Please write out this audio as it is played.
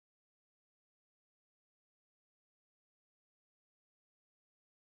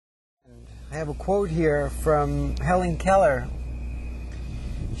I have a quote here from Helen Keller.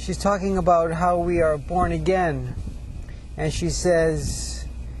 She's talking about how we are born again. And she says,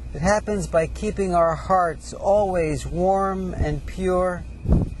 it happens by keeping our hearts always warm and pure.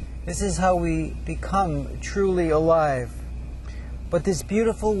 This is how we become truly alive. But this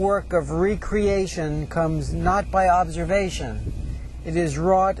beautiful work of recreation comes not by observation. It is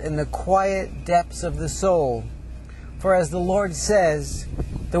wrought in the quiet depths of the soul. For as the Lord says,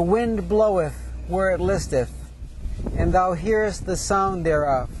 the wind bloweth where it listeth, and thou hearest the sound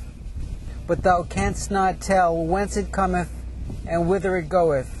thereof, but thou canst not tell whence it cometh and whither it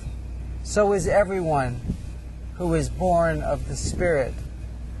goeth. So is everyone who is born of the Spirit.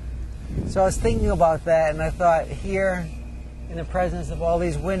 So I was thinking about that, and I thought here, in the presence of all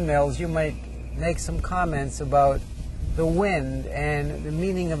these windmills, you might make some comments about the wind and the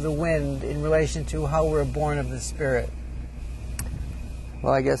meaning of the wind in relation to how we're born of the Spirit.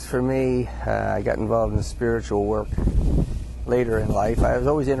 Well, I guess for me, I got involved in spiritual work later in life. I was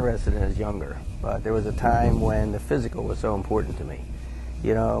always interested in it as younger, but there was a time when the physical was so important to me.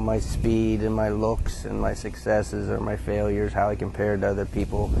 You know, my speed and my looks and my successes or my failures, how I compared to other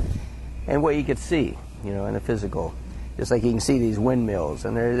people, and what you could see, you know, in the physical. Just like you can see these windmills,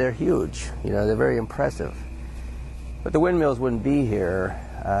 and they're huge, you know, they're very impressive. But the windmills wouldn't be here,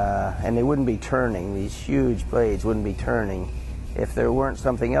 and they wouldn't be turning, these huge blades wouldn't be turning if there weren't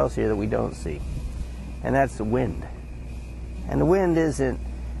something else here that we don't see. And that's the wind. And the wind isn't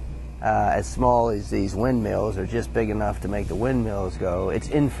as small as these windmills or just big enough to make the windmills go. It's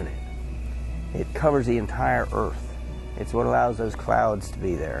infinite. It covers the entire earth. It's what allows those clouds to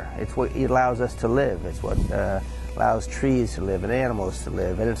be there. It's what allows us to live. It's what allows trees to live and animals to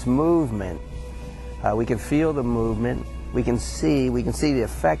live. And its movement, we can feel the movement, we can see the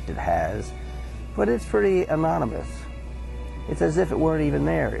effect it has, but it's pretty anonymous. It's as if it weren't even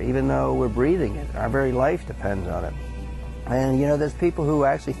there, even though we're breathing it. Our very life depends on it. And you know, there's people who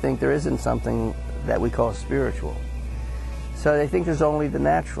actually think there isn't something that we call spiritual. So they think there's only the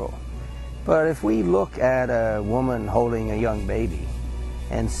natural. But if we look at a woman holding a young baby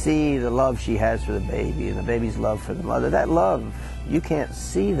and see the love she has for the baby and the baby's love for the mother, that love, you can't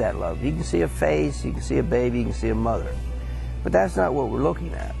see that love. You can see a face, you can see a baby, you can see a mother. But that's not what we're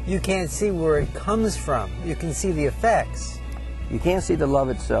looking at. You can't see where it comes from. You can see the effects. You can't see the love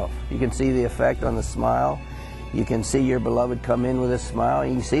itself. You can see the effect on the smile. You can see your beloved come in with a smile.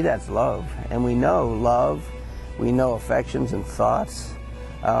 You can see that's love. And we know love, we know affections and thoughts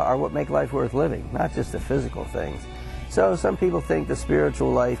are what make life worth living, not just the physical things. So some people think the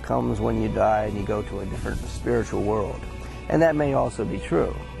spiritual life comes when you die and you go to a different spiritual world. And that may also be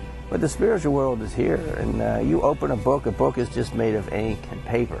true. But the spiritual world is here. And you open a book is just made of ink and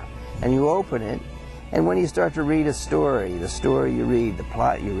paper. And you open it, and when you start to read a story, the story you read, the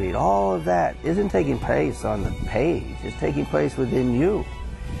plot you read, all of that isn't taking place on the page. It's taking place within you.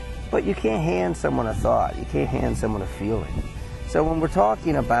 But you can't hand someone a thought. You can't hand someone a feeling. So when we're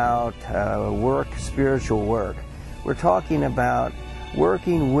talking about work, spiritual work, we're talking about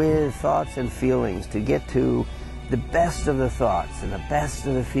working with thoughts and feelings to get to the best of the thoughts and the best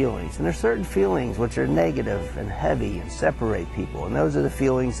of the feelings. And there's certain feelings which are negative and heavy and separate people. And those are the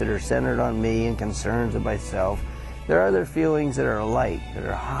feelings that are centered on me and concerns of myself. There are other feelings that are light, that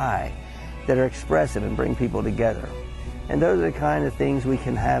are high, that are expressive and bring people together. And those are the kind of things we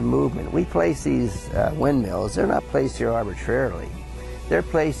can have movement. We place these windmills, they're not placed here arbitrarily. They're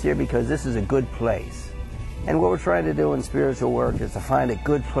placed here because this is a good place. And what we're trying to do in spiritual work is to find a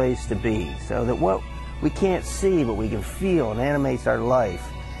good place to be, so that what we can't see, but we can feel and animates our life,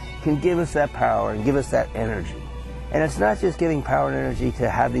 can give us that power and give us that energy. And it's not just giving power and energy to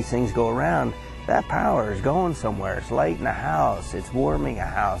have these things go around. That power is going somewhere. It's lighting a house. It's warming a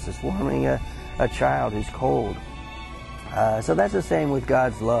house. It's warming a child who's cold. So that's the same with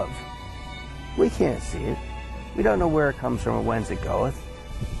God's love. We can't see it. We don't know where it comes from or whence it goeth.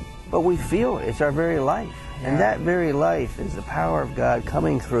 But we feel it. It's our very life. And that very life is the power of God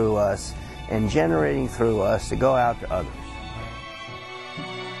coming through us and generating through us to go out to others.